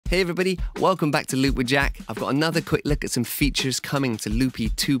Hey everybody, welcome back to Loop with Jack. I've got another quick look at some features coming to Loopy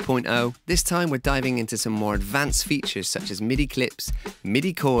 2.0. This time we're diving into some more advanced features such as MIDI clips,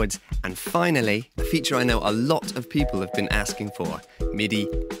 MIDI chords, and finally, a feature I know a lot of people have been asking for, MIDI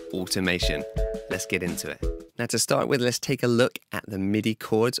automation. Let's get into it. Now to start with, let's take a look at the MIDI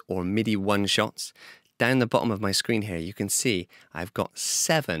chords or MIDI one-shots. Down the bottom of my screen here, you can see I've got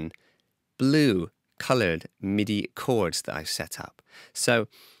 7 blue colored MIDI chords that I've set up. So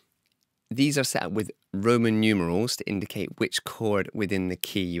these are set up with Roman numerals to indicate which chord within the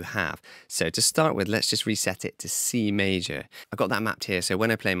key you have. So to start with, let's just reset it to C major. I've got that mapped here, so when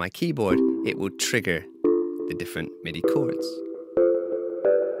I play my keyboard, it will trigger the different MIDI chords.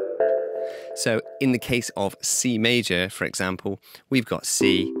 So in the case of C major, for example, we've got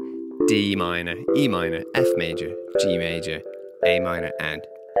C, D minor, E minor, F major, G major, A minor, and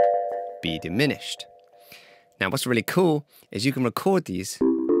B diminished. Now what's really cool is you can record these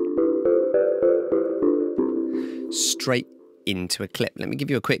straight into a clip. Let me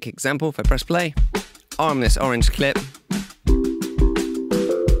give you a quick example. If I press play, arm this orange clip.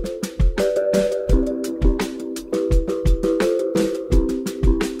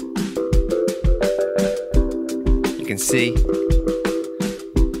 You can see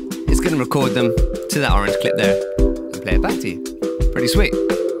it's going to record them to that orange clip there and play it back to you. Pretty sweet.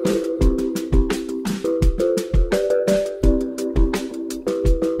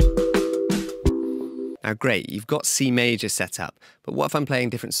 Now great, you've got C major set up, but what if I'm playing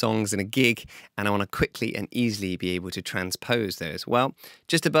different songs in a gig and I want to quickly and easily be able to transpose those? Well,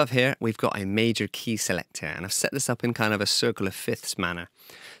 just above here, we've got a major key selector, and I've set this up in kind of a circle of fifths manner.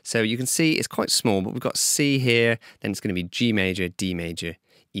 So you can see it's quite small, but we've got C here, then it's going to be G major, D major,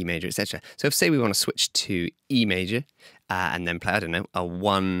 E major, etc. So if say we want to switch to E major and then play, I don't know, a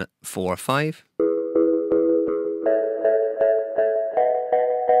 1, 4, 5.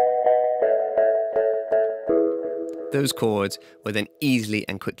 Those chords were then easily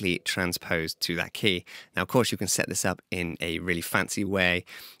and quickly transposed to that key. Now, of course, you can set this up in a really fancy way.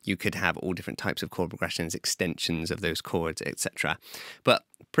 You could have all different types of chord progressions, extensions of those chords, etc. But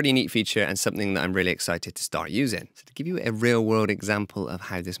pretty neat feature and something that I'm really excited to start using. So to give you a real-world example of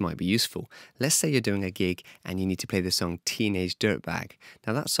how this might be useful, let's say you're doing a gig and you need to play the song Teenage Dirtbag.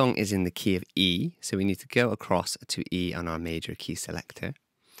 Now, that song is in the key of E, so we need to go across to E on our major key selector.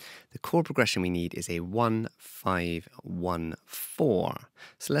 The chord progression we need is a 1, 5, 1, 4.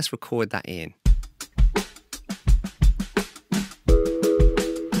 So let's record that in.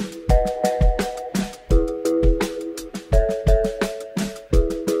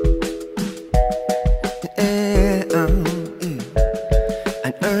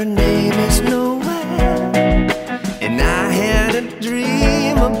 And her name is Noel, and I had a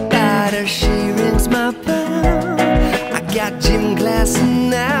dream about her. She rings my bell. I got gym glasses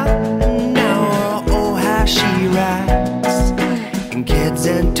now, and now oh how she rocks, and kids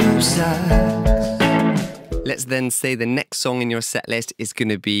and 2 socks. Let's then say the next song in your set list is going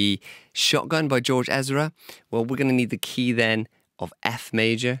to be Shotgun by George Ezra. Well, we're going to need the key then of F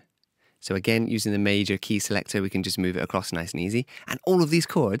major. So again, using the major key selector, we can just move it across nice and easy. And all of these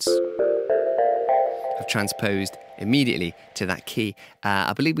chords have transposed immediately to that key.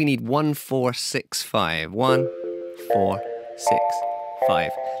 I believe we need 1, 4, 6, 5. 1, 4, 6,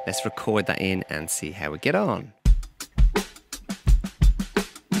 5. Let's record that in and see how we get on.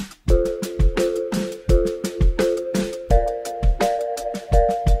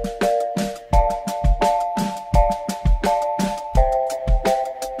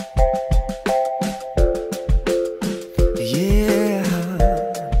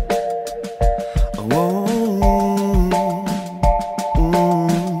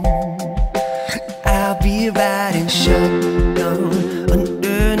 Riding shotgun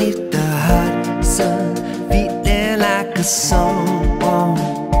underneath the hot sun, feeling like a song.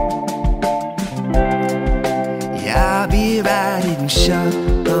 Yeah, I'll be riding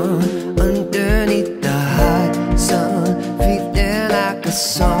shotgun underneath the hot sun, feeling like a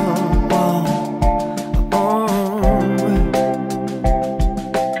song.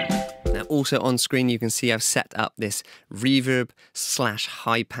 Now also on screen you can see I've set up this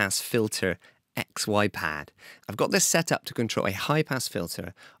reverb/high pass filter XY pad. I've got this set up to control a high pass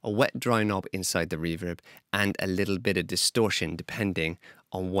filter, a wet dry knob inside the reverb, and a little bit of distortion depending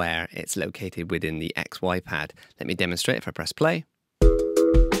on where it's located within the XY pad. Let me demonstrate if I press play.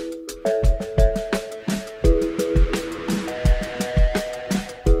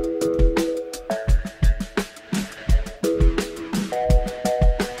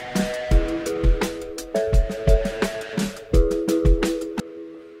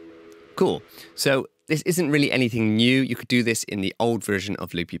 Cool. So This isn't really anything new. You could do this in the old version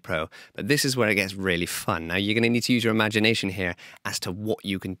of Loopy Pro, but this is where it gets really fun. Now, you're going to need to use your imagination here as to what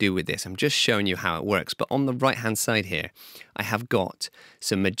you can do with this. I'm just showing you how it works, but on the right-hand side here, I have got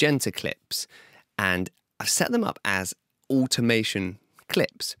some magenta clips, and I've set them up as automation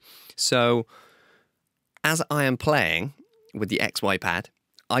clips. So as I am playing with the XY pad,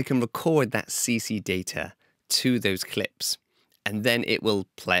 I can record that CC data to those clips, and then it will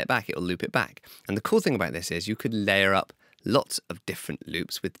play it back, it will loop it back. And the cool thing about this is you could layer up lots of different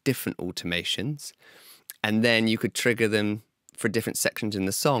loops with different automations, and then you could trigger them for different sections in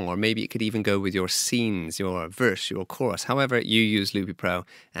the song, or maybe it could even go with your scenes, your verse, your chorus, however you use Loopy Pro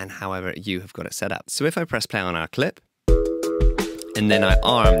and however you have got it set up. So if I press play on our clip, and then I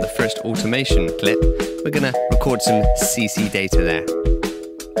arm the first automation clip, we're going to record some CC data there.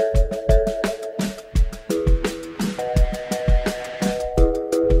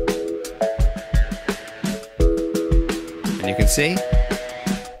 And you can see,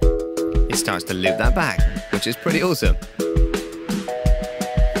 it starts to loop that back, which is pretty awesome.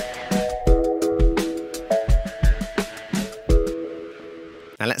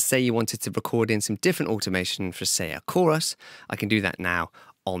 Now let's say you wanted to record in some different automation for, say, a chorus. I can do that now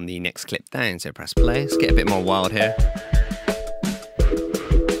on the next clip down. So press play. Let's get a bit more wild here.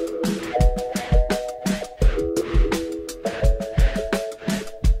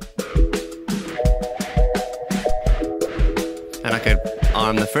 And I could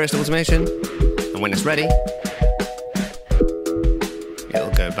arm the first automation, and when it's ready,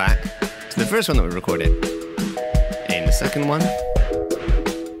 it'll go back to the first one that we recorded. In the second one,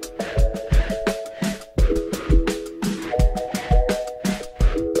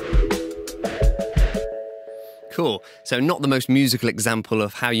 cool. So not the most musical example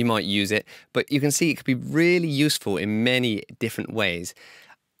of how you might use it, but you can see it could be really useful in many different ways.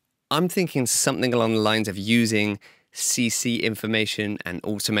 I'm thinking something along the lines of using CC information and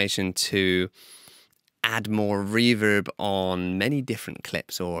automation to add more reverb on many different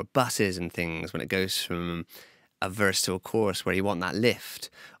clips or buses and things when it goes from a verse to a chorus where you want that lift,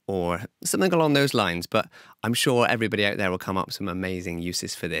 or something along those lines. But I'm sure everybody out there will come up with some amazing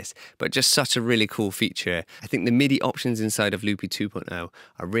uses for this. But just such a really cool feature. I think the MIDI options inside of Loopy 2.0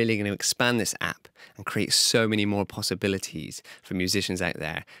 are really going to expand this app and create so many more possibilities for musicians out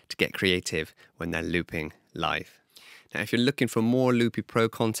there to get creative when they're looping live. Now, if you're looking for more Loopy Pro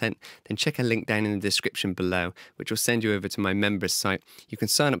content, then check a link down in the description below, which will send you over to my members site. You can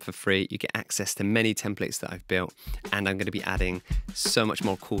sign up for free, you get access to many templates that I've built, and I'm going to be adding so much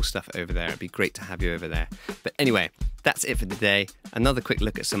more cool stuff over there. It'd be great to have you over there. But anyway, that's it for today. Another quick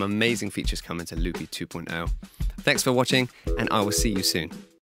look at some amazing features coming to Loopy 2.0. Thanks for watching, and I will see you soon.